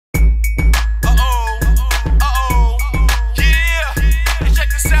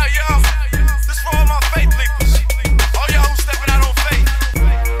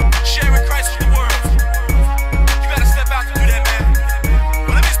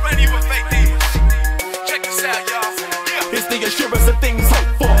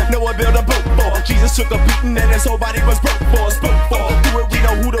Jesus took a beating and his whole body was broke for. Spoke for. Through it we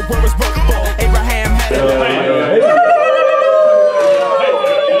know who the word was broke for. Abraham had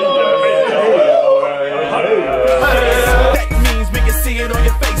that means we can see it on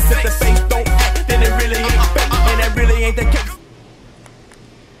your face. If the faith don't act, then it really ain't fake, and that really ain't the case.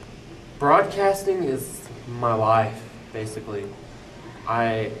 Broadcasting is my life, basically.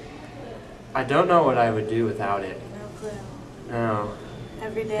 I don't know what I would do without it. No clue. No.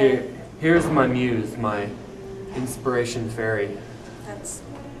 Every day. Here's my muse, my inspiration fairy.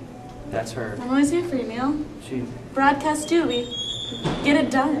 That's her. I'm always here for you, Neil. She Broadcast too. We get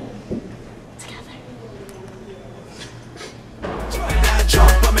it done together.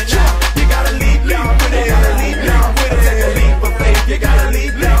 You gotta lead me with it. Gotta lead me with it. Take a leap of faith. You gotta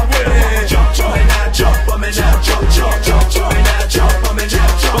lead me with it. Jump, jump, and now jump. And now jump, jump, jump, jump, and now jump. And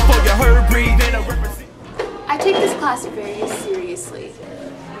now jump. Before you heard, breathe in a represent. I take this class very seriously.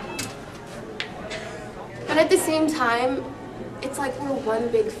 But at the same time, it's like we're one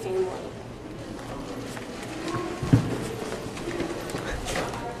big family.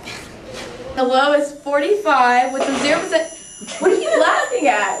 The low is 45 with the 0%. What are you laughing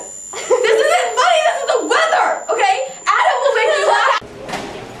at? This isn't funny, this is the weather, okay? Adam will make you laugh.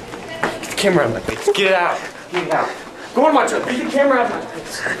 Get the camera out of my face. Get it out. Get it out. Go on my truck. Get the camera out of my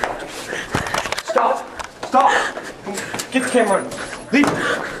face. Stop. Stop. Get the camera out. Leave.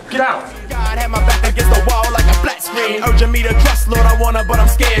 Get out. God had my back against the wall like a flat screen, urging me to trust, Lord, I wanna, but I'm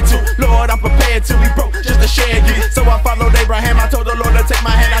scared to. Lord, I'm prepared to be broke just to share you. So I followed Abraham, I told the Lord to take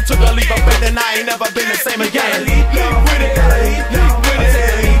my hand, I took a leap of faith, and I ain't never been the same again. Leap with it, gotta leap with it. Take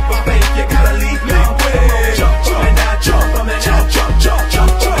a leap of faith, you gotta leap with it. Jump, jump, and now jump, and now jump, jump,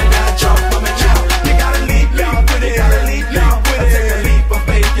 jump, jump, and now jump, and now. You gotta leap with it, gotta leap with it. Take a leap of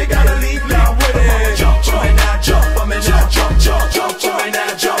faith, you gotta leap with it. Jump, jump, and now jump, and now jump, jump, jump, jump, and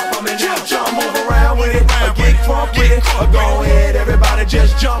now jump, and now jump. Move around with it, or get crunk with it, or go ahead, everybody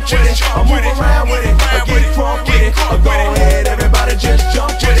just jump with it. Or move around with it, or get crunk with it, or go ahead, everybody just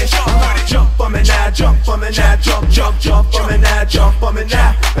jump with it. Jump for me now, jump for me now, jump, jump, jump for me now, jump for me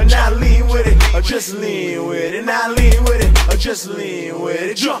now, and now lean with it, or just lean with it, now lean with it, or just lean with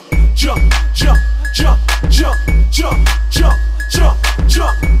it. Jump, jump, jump, jump, jump, jump, jump, jump,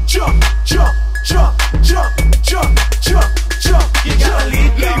 jump, jump, jump, jump, jump.